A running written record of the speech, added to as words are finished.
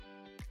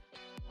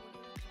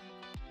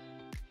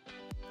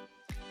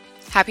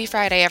Happy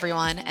Friday,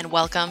 everyone, and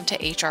welcome to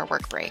HR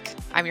Work Break.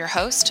 I'm your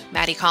host,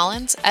 Maddie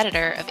Collins,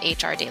 editor of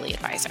HR Daily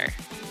Advisor.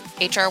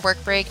 HR Work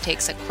Break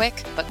takes a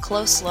quick but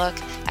close look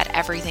at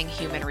everything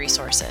human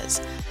resources.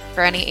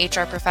 For any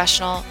HR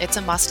professional, it's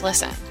a must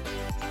listen.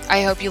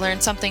 I hope you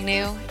learned something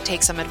new,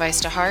 take some advice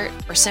to heart,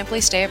 or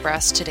simply stay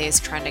abreast today's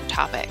trending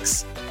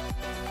topics.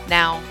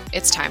 Now,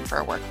 it's time for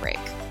a work break.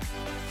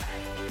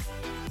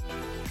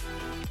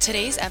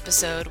 Today's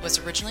episode was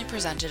originally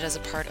presented as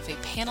a part of a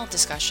panel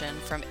discussion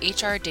from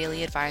HR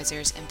Daily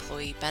Advisor's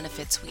Employee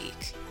Benefits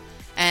Week.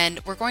 And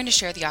we're going to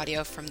share the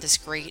audio from this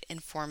great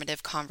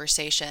informative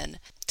conversation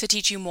to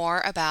teach you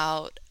more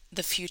about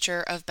the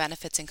future of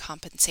benefits and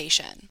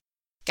compensation.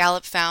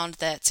 Gallup found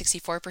that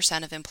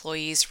 64% of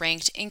employees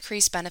ranked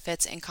increased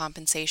benefits and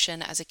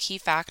compensation as a key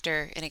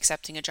factor in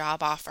accepting a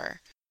job offer.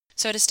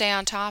 So to stay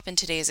on top in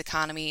today's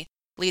economy,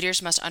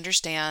 leaders must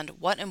understand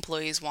what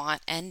employees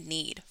want and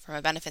need from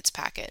a benefits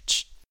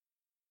package.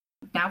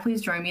 Now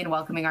please join me in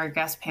welcoming our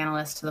guest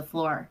panelists to the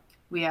floor.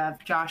 We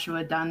have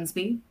Joshua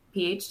Dunsby,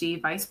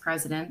 PhD, Vice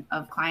President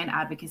of Client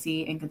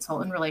Advocacy and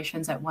Consultant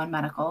Relations at One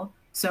Medical,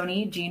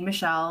 Sony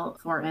Jean-Michelle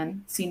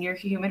Thornton, Senior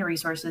Human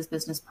Resources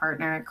Business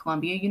Partner at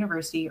Columbia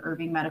University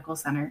Irving Medical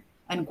Center,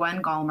 and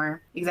Gwen Gollmer,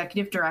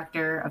 Executive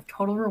Director of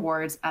Total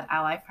Rewards at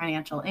Ally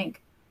Financial, Inc.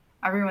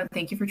 Everyone,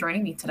 thank you for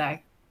joining me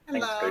today.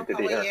 Hello, how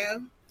are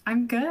you?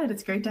 I'm good.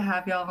 It's great to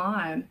have y'all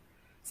on.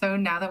 So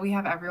now that we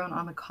have everyone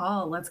on the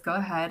call, let's go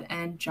ahead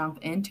and jump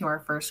into our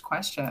first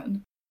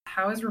question.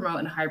 How has remote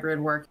and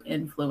hybrid work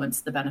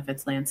influenced the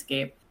benefits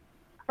landscape?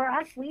 For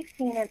us, we've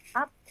seen an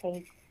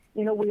uptake.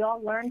 We all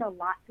learned a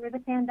lot through the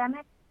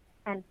pandemic,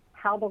 and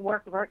how to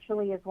work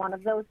virtually is one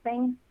of those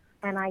things.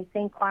 And I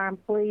think our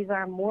employees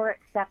are more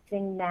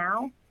accepting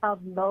now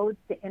of modes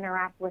to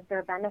interact with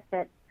their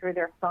benefits through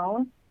their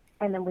phone.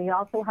 And then we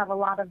also have a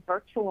lot of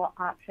virtual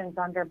options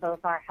under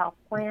both our health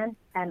plan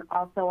and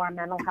also our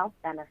mental health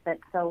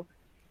benefits. So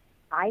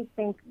I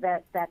think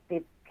that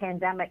the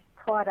pandemic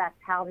taught us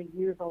how to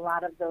use a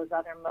lot of those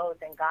other modes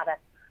and got us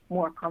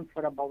more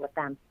comfortable with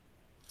them.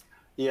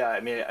 Yeah,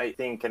 I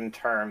think in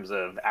terms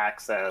of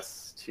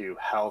access to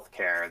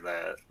healthcare,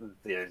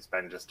 there's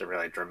been just a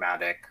really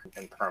dramatic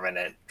and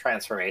permanent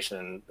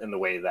transformation in the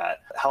way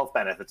that health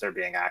benefits are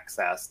being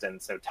accessed.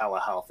 And so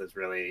telehealth is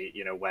really,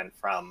 went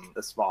from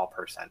the small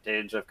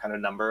percentage of kind of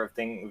number of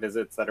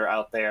visits that are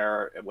out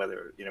there,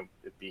 whether,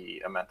 it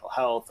be a mental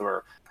health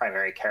or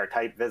primary care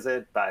type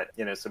visit. But,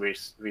 so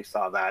we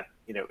saw that,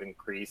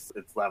 increase.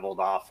 It's leveled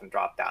off and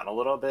dropped down a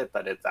little bit,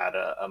 but it's at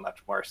a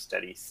much more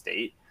steady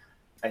state.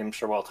 I'm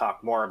sure we'll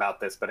talk more about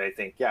this, but I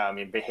think,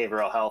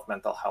 behavioral health,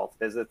 mental health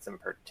visits in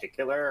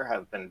particular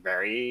have been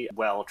very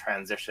well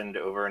transitioned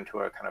over into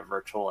a kind of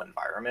virtual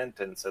environment.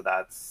 And so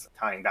that's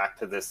tying back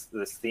to this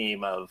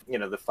theme of,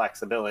 the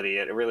flexibility.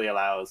 It really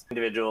allows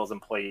individuals,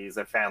 employees,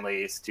 and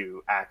families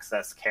to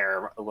access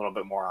care a little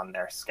bit more on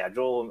their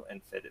schedule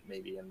and fit it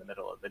maybe in the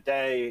middle of the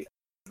day,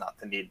 not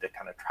the need to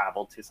kind of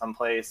travel to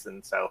someplace.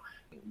 And so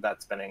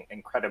that's been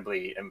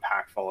incredibly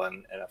impactful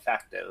and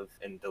effective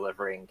in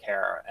delivering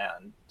care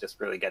and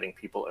just really getting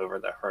people over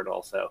the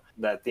hurdle. So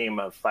that theme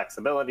of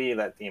flexibility,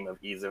 that theme of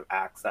ease of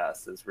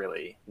access is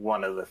really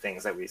one of the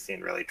things that we've seen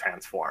really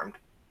transformed.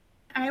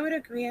 I would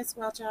agree as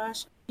well,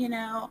 Josh.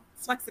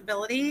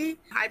 Flexibility,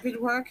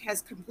 hybrid work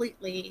has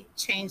completely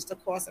changed the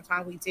course of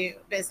how we do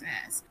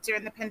business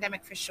during the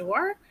pandemic for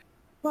sure.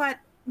 But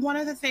one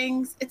of the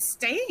things, it's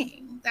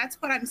staying. That's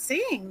what I'm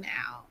seeing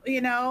now.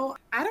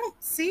 I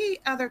don't see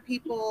other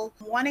people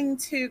wanting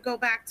to go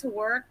back to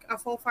work a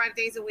full 5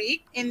 days a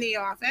week in the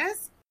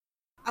office.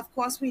 Of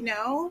course, we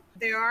know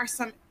there are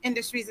some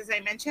industries, as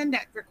I mentioned,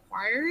 that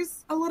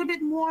requires a little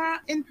bit more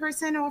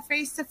in-person or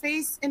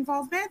face-to-face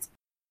involvement.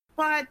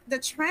 But the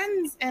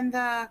trends and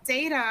the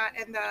data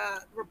and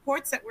the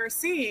reports that we're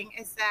seeing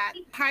is that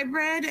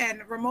hybrid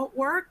and remote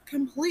work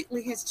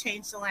completely has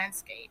changed the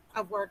landscape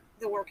of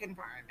the work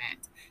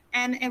environment.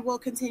 And it will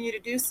continue to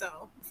do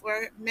so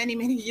for many,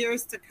 many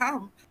years to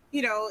come.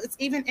 It's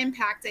even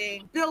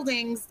impacting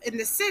buildings in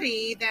the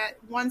city that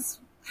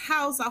once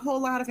housed a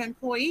whole lot of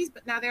employees,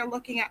 but now they're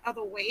looking at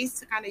other ways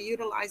to kind of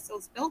utilize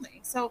those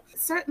buildings. So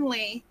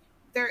certainly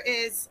there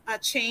is a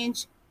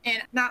change in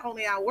not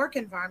only our work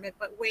environment,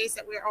 but ways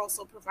that we're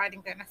also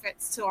providing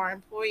benefits to our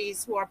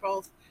employees who are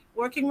both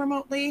working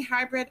remotely,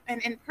 hybrid,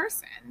 and in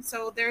person.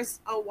 So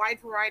there's a wide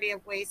variety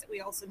of ways that we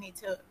also need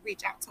to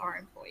reach out to our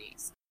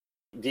employees.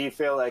 Do you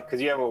feel like,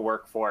 because you have a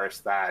workforce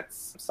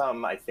that's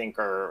some I think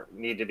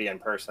need to be in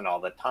person all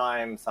the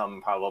time,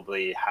 some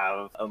probably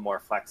have a more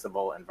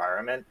flexible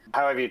environment.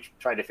 How have you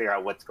tried to figure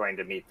out what's going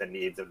to meet the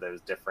needs of those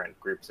different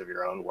groups of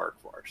your own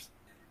workforce?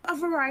 A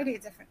variety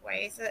of different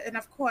ways. And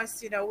of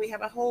course, we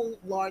have a whole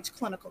large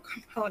clinical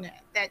component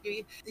that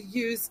you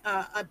use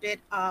a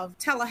bit of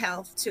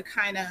telehealth to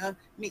kind of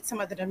meet some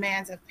of the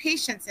demands of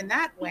patients in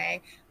that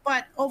way.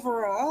 But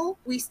overall,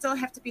 we still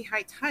have to be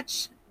high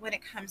touch when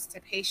it comes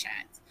to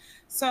patients.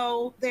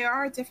 So there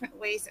are different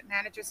ways that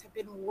managers have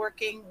been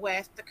working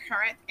with the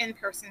current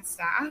in-person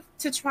staff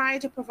to try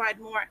to provide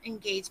more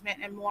engagement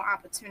and more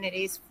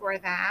opportunities for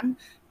them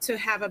to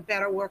have a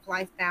better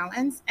work-life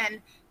balance,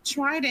 and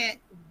try to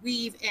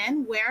weave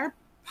in, where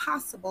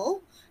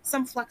possible,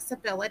 some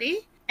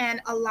flexibility and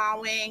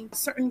allowing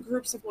certain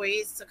groups of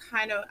employees to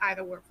kind of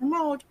either work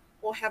remote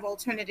or have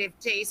alternative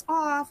days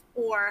off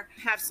or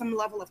have some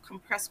level of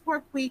compressed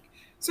work week.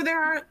 So there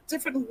are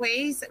different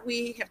ways that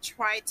we have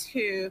tried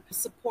to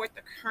support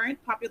the current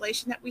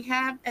population that we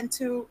have and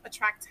to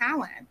attract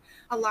talent.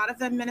 A lot of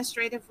the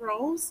administrative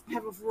roles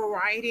have a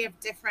variety of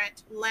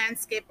different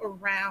landscape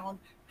around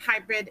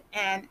hybrid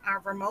and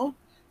remote.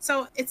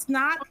 So it's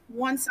not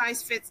one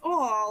size fits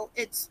all.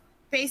 It's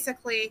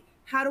basically,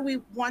 how do we,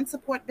 one,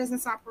 support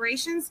business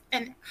operations,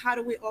 and how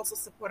do we also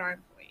support our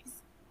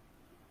employees?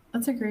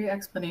 That's a great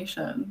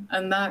explanation.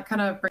 And that kind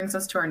of brings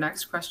us to our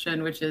next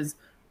question, which is,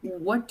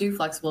 what do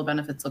flexible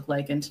benefits look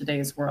like in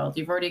today's world?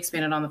 You've already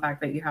expanded on the fact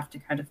that you have to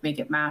kind of make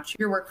it match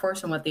your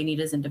workforce and what they need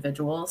as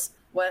individuals.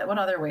 What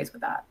other ways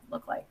would that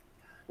look like?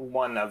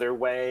 One other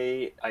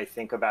way I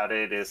think about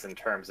it is in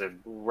terms of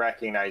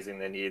recognizing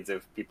the needs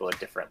of people at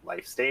different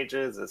life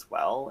stages as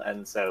well.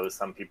 And so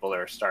some people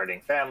are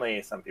starting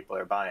families, some people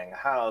are buying a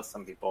house,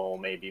 some people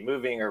may be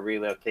moving or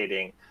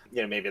relocating.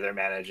 You know, maybe they're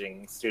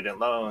managing student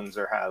loans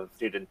or have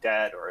student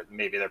debt, or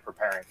maybe they're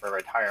preparing for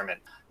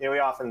retirement. You know, we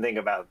often think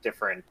about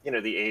different,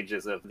 the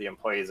ages of the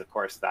employees, of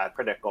course, that's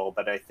critical,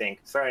 but I think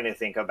starting to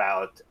think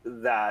about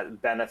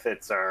that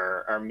benefits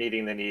are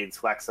meeting the needs,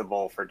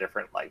 flexible for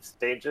different life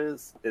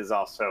stages, is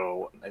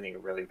also, I think, a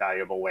really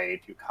valuable way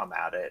to come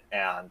at it.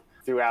 And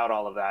throughout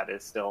all of that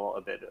is still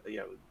a bit,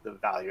 the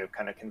value of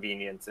kind of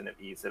convenience and of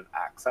ease of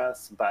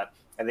access. But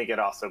I think it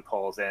also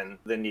pulls in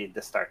the need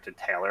to start to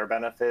tailor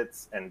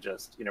benefits and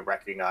just,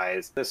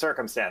 recognize the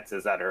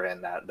circumstances that are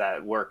in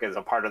that work is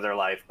a part of their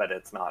life, but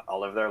it's not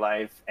all of their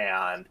life.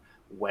 And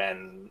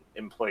when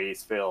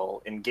employees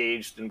feel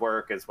engaged in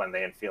work is when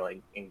they feel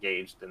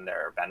engaged in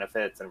their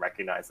benefits, and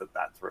recognize that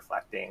that's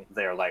reflecting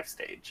their life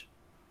stage.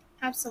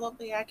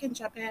 Absolutely, I can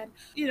jump in.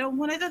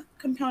 One of the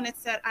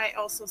components that I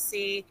also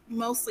see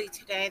mostly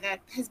today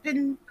that has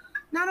been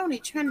not only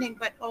trending,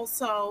 but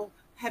also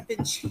have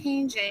been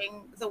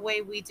changing the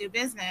way we do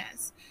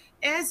business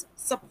is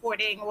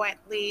supporting, or at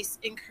least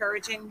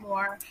encouraging,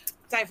 more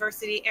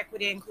diversity,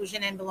 equity,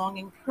 inclusion, and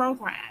belonging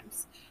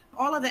programs.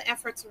 All of the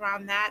efforts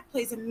around that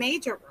plays a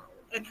major role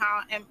in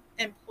how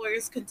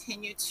employers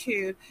continue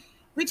to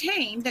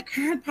retain the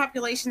current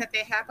population that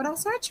they have, but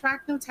also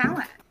attract new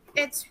talent.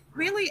 It's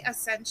really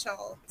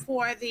essential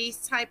for these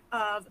type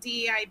of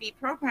DEIB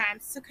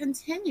programs to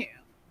continue.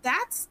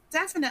 That's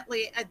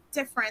definitely a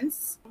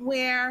difference,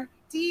 where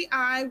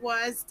DEI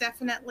was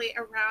definitely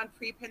around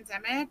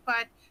pre-pandemic,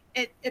 but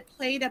it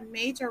played a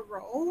major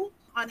role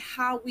on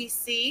how we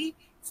see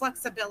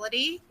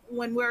flexibility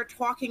when we're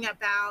talking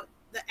about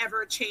the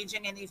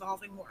ever-changing and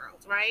evolving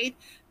world, right?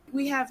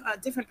 We have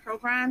different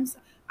programs.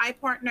 I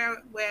partner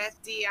with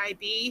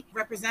DEIB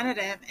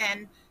representative,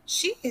 and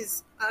she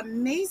is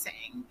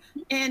amazing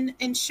in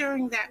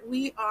ensuring that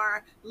we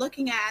are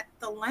looking at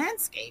the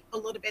landscape a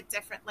little bit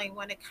differently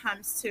when it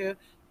comes to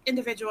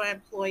individual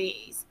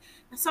employees.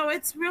 So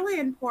it's really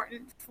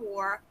important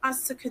for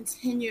us to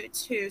continue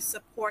to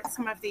support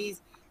some of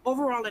these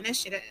overall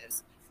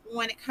initiatives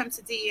when it comes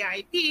to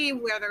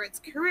DEIB, whether it's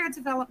career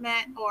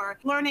development or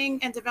learning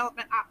and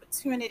development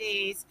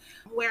opportunities,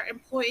 where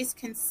employees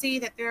can see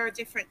that there are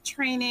different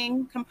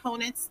training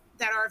components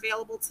that are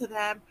available to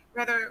them.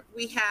 Whether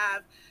we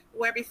have,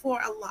 where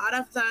before a lot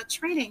of the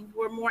training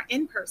were more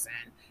in person,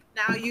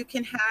 now you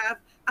can have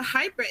a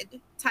hybrid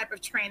type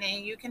of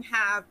training. You can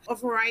have a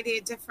variety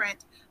of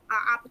different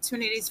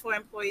opportunities for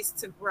employees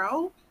to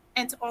grow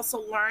and to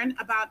also learn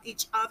about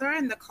each other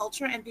and the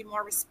culture and be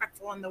more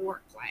respectful in the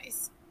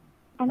workplace.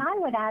 And I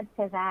would add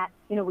to that,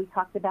 we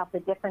talked about the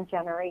different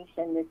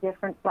generation, the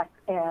different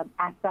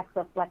aspects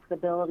of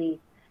flexibility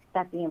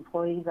that the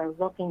employees are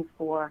looking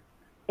for.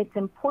 It's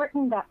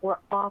important that we're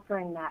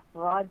offering that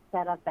broad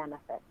set of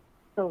benefits.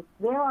 So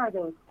there are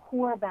those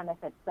core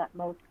benefits that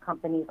most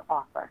companies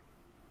offer.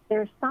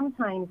 There's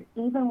sometimes,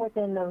 even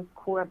within those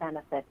core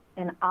benefits,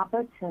 an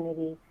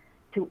opportunity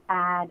to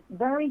add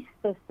very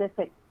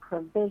specific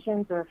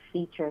provisions or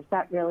features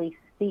that really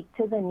speak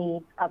to the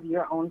needs of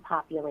your own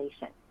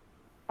population,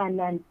 and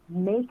then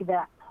make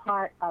that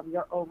part of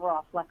your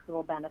overall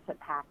flexible benefit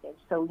package.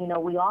 So,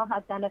 we all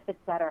have benefits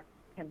that are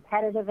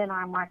competitive in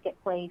our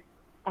marketplace,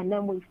 and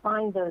then we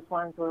find those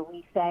ones where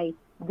we say,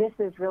 this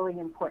is really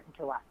important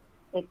to us.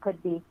 It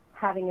could be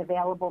having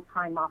available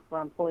time off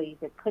for employees.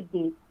 It could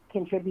be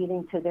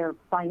contributing to their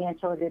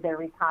financial, to their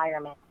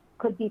retirement.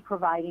 Could be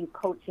providing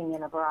coaching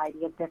in a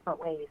variety of different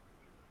ways.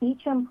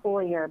 Each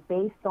employer,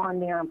 based on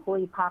their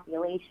employee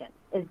population,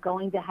 is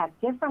going to have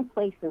different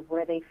places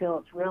where they feel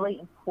it's really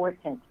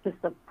important to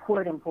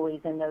support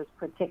employees in those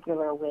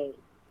particular ways.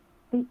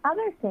 The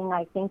other thing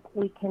I think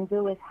we can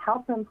do is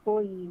help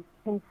employees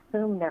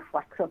consume their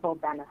flexible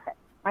benefits,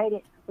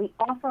 right? We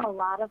offer a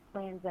lot of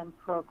plans and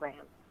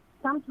programs.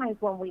 Sometimes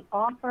when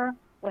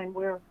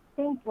we're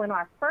think when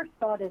our first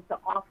thought is to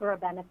offer a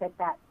benefit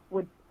that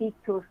would speak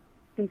to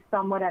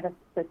someone at a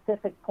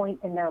specific point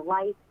in their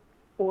life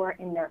or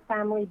in their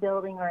family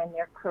building or in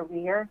their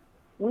career,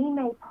 we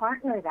may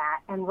partner that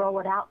and roll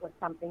it out with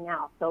something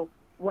else. So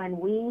when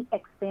we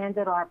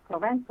expanded our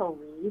parental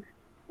leave,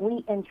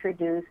 we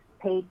introduced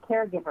paid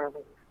caregiver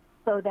leave,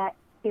 so that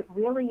it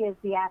really is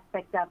the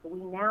aspect of we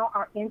now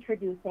are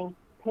introducing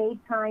paid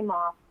time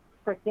off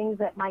for things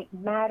that might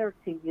matter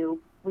to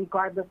you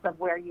regardless of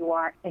where you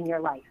are in your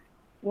life.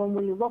 When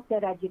we looked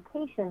at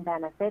education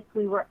benefits,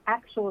 we were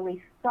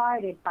actually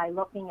started by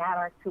looking at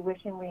our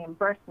tuition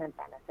reimbursement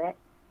benefit.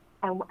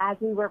 And as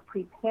we were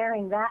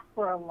preparing that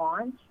for a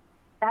launch,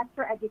 that's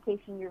for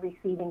education you're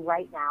receiving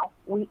right now.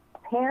 We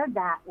paired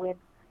that with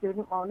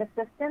student loan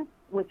assistance,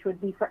 which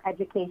would be for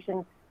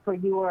education for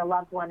you or a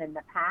loved one in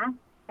the past.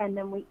 And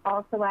then we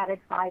also added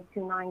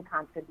 529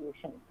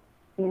 contributions.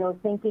 You know,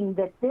 thinking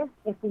that this,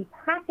 if we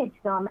package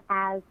them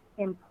as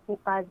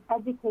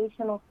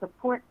educational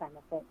support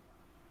benefits,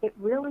 it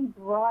really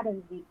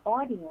broadens the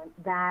audience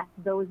that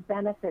those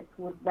benefits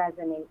would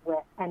resonate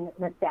with, and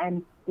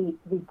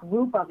the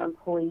group of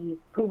employees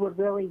who would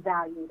really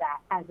value that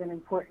as an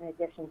important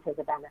addition to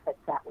the benefits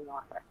that we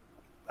offer.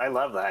 I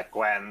love that,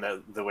 Gwen,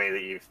 the way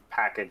that you've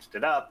packaged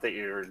it up, that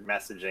you're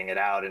messaging it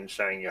out and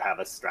showing you have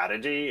a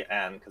strategy.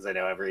 And because I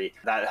know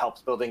that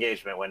helps build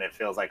engagement when it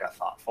feels like a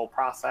thoughtful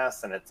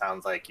process. And it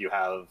sounds like you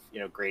have,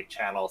 great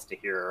channels to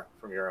hear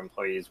from your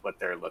employees what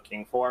they're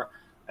looking for.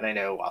 And I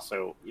know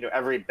also,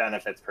 every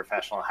benefits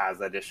professional has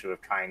that issue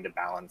of trying to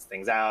balance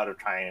things out, of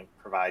trying to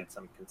provide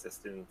some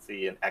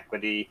consistency and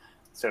equity.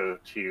 So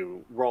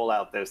to roll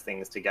out those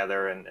things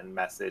together and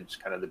message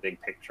kind of the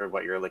big picture of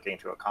what you're looking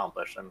to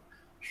accomplish, I'm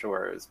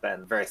sure has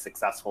been very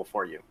successful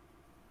for you.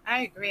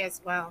 I agree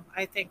as well.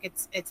 I think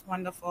it's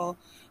wonderful,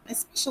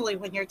 especially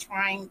when you're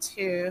trying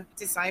to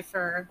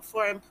decipher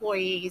for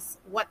employees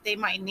what they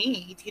might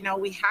need.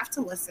 We have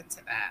to listen to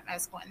them,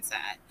 as Gwen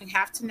said. We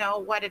have to know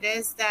what it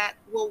is that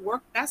will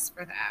work best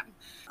for them.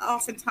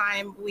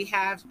 Oftentimes, we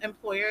have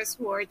employers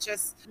who are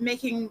just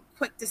making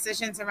quick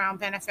decisions around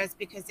benefits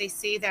because they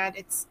see that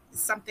it's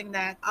something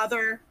that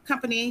other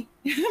company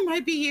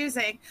might be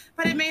using,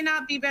 but it may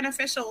not be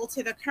beneficial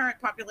to the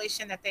current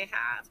population that they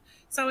have.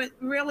 So it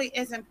really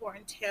is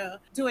important to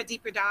do a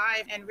deeper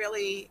dive and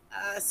really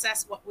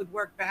assess what would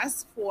work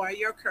best for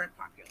your current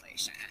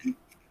population.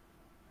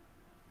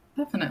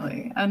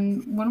 Definitely.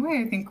 And one way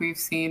I think we've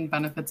seen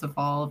benefits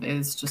evolve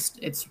is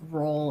just its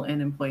role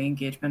in employee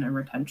engagement and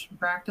retention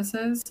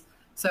practices.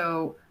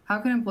 So how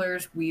can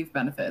employers weave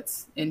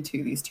benefits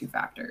into these two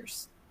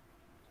factors?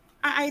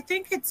 I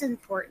think it's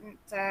important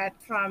that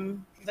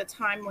from the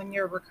time when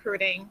you're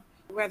recruiting,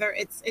 whether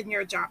it's in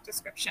your job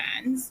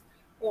descriptions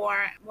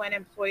or when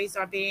employees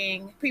are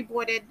being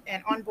pre-boarded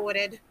and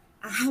onboarded,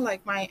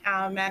 like my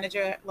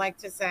manager liked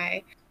to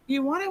say,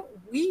 you want to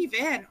weave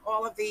in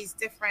all of these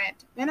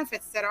different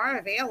benefits that are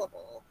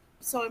available.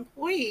 So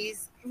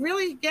employees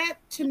really get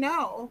to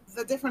know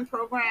the different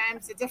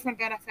programs, the different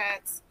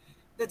benefits,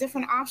 the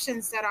different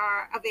options that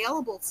are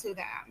available to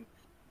them.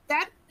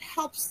 That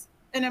helps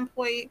an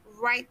employee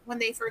right when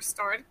they first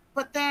start,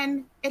 but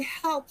then it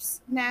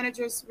helps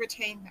managers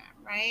retain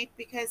them, right?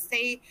 Because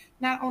they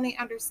not only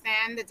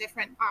understand the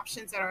different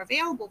options that are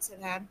available to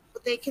them,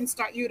 but they can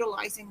start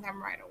utilizing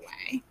them right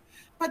away.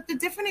 But the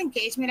different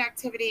engagement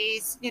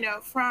activities,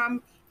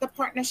 from the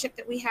partnership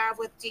that we have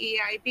with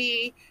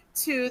DEIB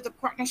to the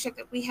partnership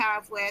that we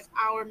have with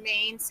our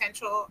main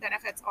central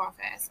benefits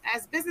office.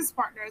 As business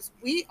partners,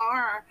 we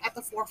are at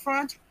the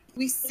forefront.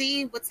 We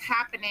see what's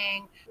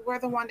happening. We're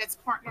the one that's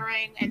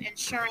partnering and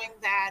ensuring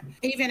that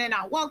even in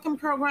our welcome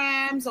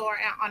programs or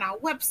on our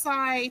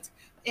website,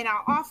 in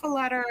our offer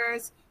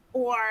letters,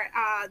 or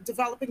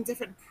developing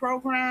different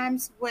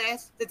programs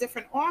with the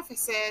different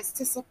offices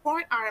to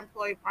support our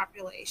employee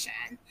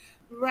population.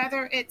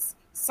 Whether it's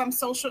some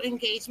social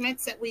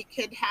engagements that we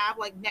could have,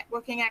 like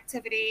networking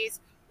activities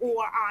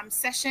or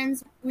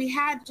sessions. We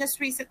had just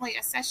recently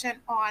a session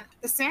on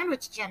the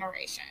sandwich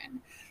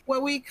generation, where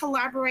we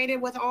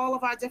collaborated with all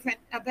of our different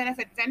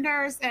benefit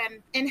vendors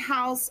and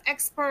in-house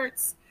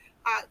experts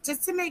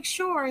just to make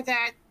sure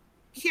that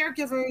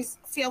caregivers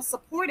feel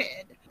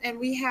supported. And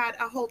we had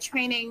a whole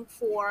training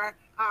for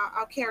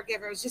our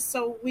caregivers, just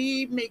so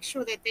we make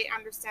sure that they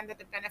understand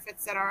the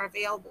benefits that are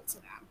available to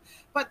them.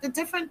 But the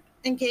different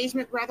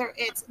engagement, whether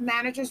it's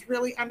managers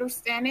really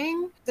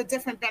understanding the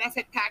different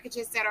benefit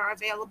packages that are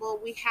available,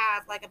 we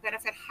have like a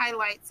benefit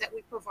highlights that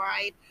we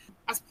provide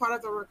as part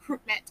of the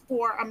recruitment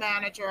for a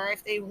manager.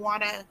 If they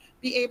want to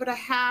be able to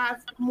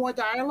have more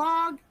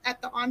dialogue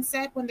at the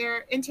onset when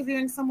they're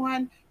interviewing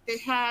someone, they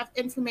have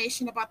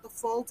information about the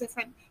full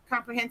different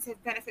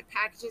comprehensive benefit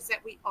packages that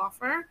we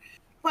offer.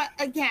 But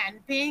again,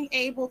 being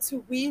able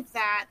to weave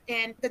that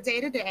in the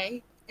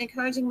day-to-day,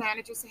 encouraging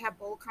managers to have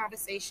bold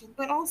conversation,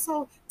 but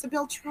also to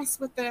build trust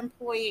with the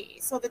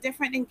employees. So the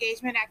different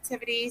engagement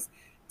activities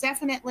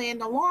definitely in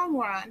the long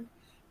run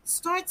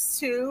starts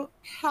to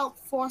help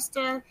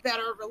foster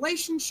better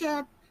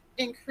relationship,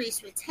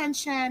 increase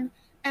retention,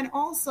 and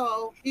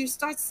also you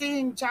start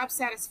seeing job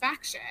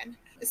satisfaction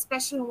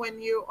especially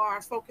when you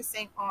are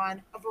focusing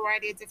on a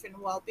variety of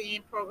different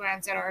well-being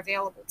programs that are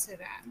available to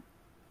them.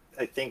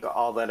 I think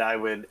all that I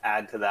would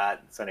add to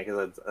that, Sonny,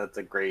 because that's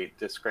a great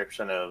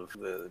description of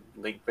the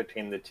link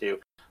between the two.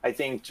 I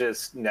think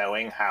just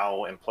knowing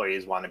how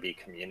employees want to be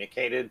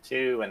communicated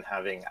to and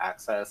having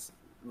access,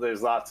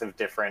 there's lots of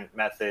different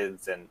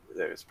methods, and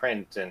there's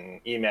print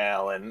and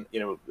email, and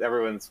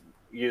everyone's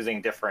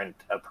using different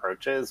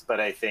approaches,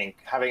 but I think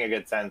having a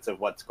good sense of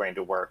what's going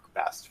to work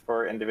best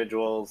for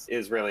individuals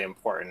is really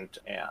important,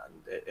 and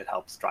it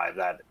helps drive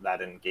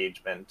that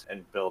engagement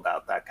and build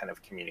out that kind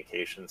of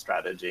communication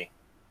strategy.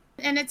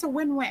 And it's a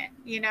win-win,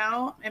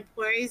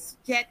 employees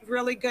get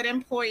really good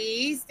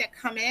employees that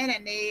come in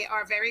and they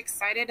are very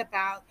excited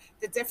about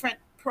the different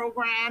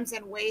programs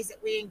and ways that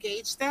we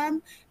engage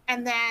them.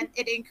 And then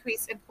it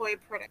increased employee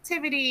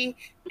productivity,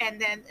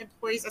 and then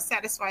employees are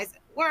satisfied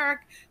at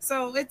work.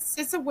 So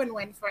it's a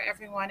win-win for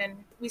everyone.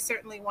 And we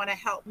certainly want to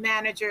help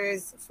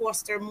managers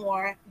foster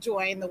more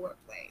joy in the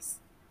workplace.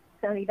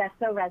 Sony, that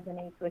so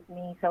resonates with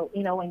me. So,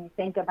 when you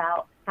think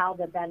about how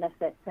the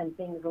benefits and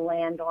things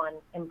land on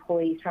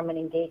employees from an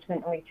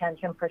engagement and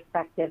retention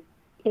perspective,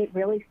 it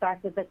really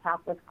starts at the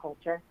top with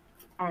culture.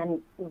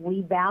 And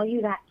we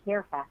value that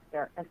care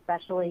factor,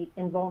 especially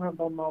in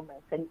vulnerable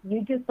moments. And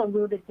you just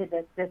alluded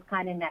to this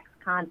kind of next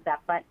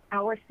concept. But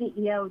our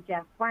CEO,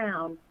 Jeff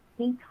Brown,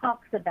 he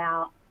talks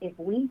about if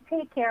we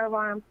take care of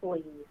our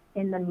employees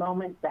in the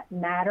moments that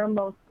matter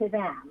most to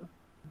them,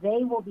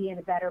 they will be in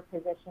a better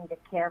position to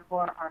care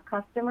for our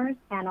customers,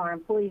 and our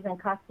employees and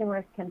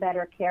customers can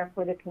better care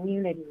for the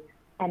communities.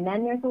 And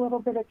then there's a little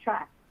bit of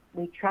trust.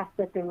 We trust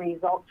that the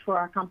results for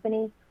our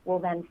company will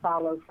then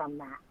follow from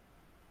that.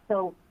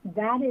 So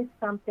that is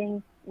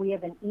something, we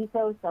have an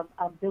ethos of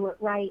do it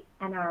right,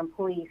 and our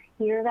employees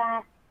hear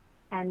that,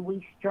 and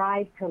we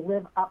strive to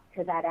live up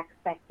to that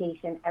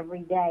expectation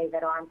every day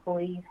that our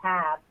employees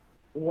have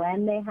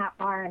when they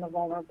are in a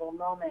vulnerable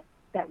moment,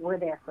 that we're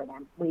there for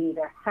them. We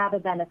either have a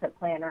benefit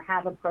plan or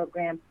have a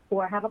program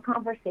or have a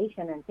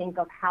conversation and think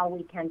of how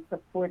we can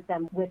support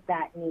them with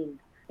that need.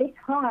 It's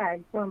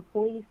hard for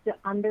employees to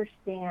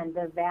understand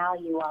the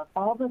value of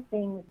all the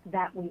things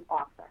that we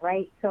offer,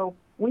 right? So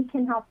we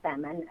can help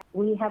them, and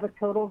we have a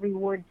total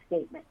reward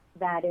statement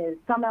that is,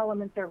 some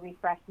elements are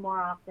refreshed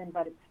more often,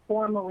 but it's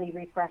formally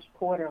refreshed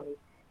quarterly.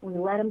 We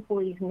let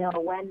employees know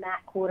when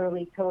that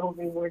quarterly total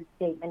reward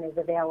statement is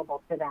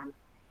available to them.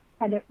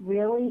 And it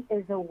really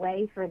is a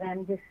way for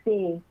them to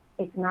see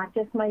it's not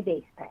just my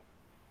base pay.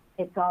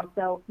 It's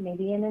also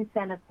maybe an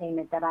incentive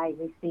payment that I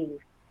receive.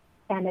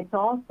 And it's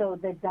also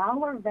the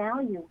dollar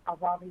value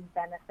of all these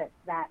benefits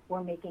that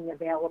we're making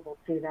available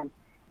to them.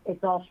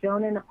 It's all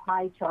shown in a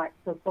pie chart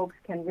so folks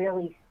can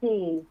really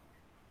see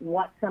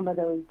what some of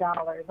those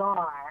dollars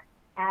are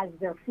as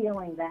they're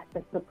feeling that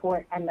the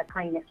support and the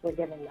kindness we're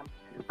giving them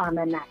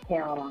and that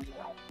care along the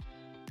way.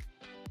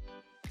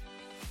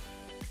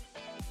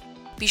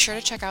 Be sure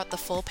to check out the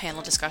full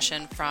panel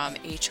discussion from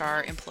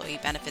HR Employee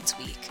Benefits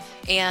Week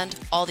and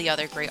all the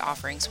other great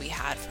offerings we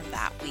had from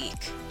that week.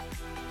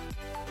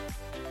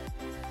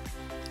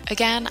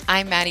 Again,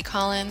 I'm Maddie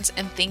Collins,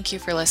 and thank you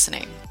for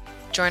listening.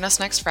 Join us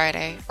next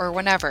Friday or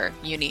whenever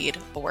you need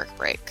a work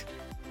break.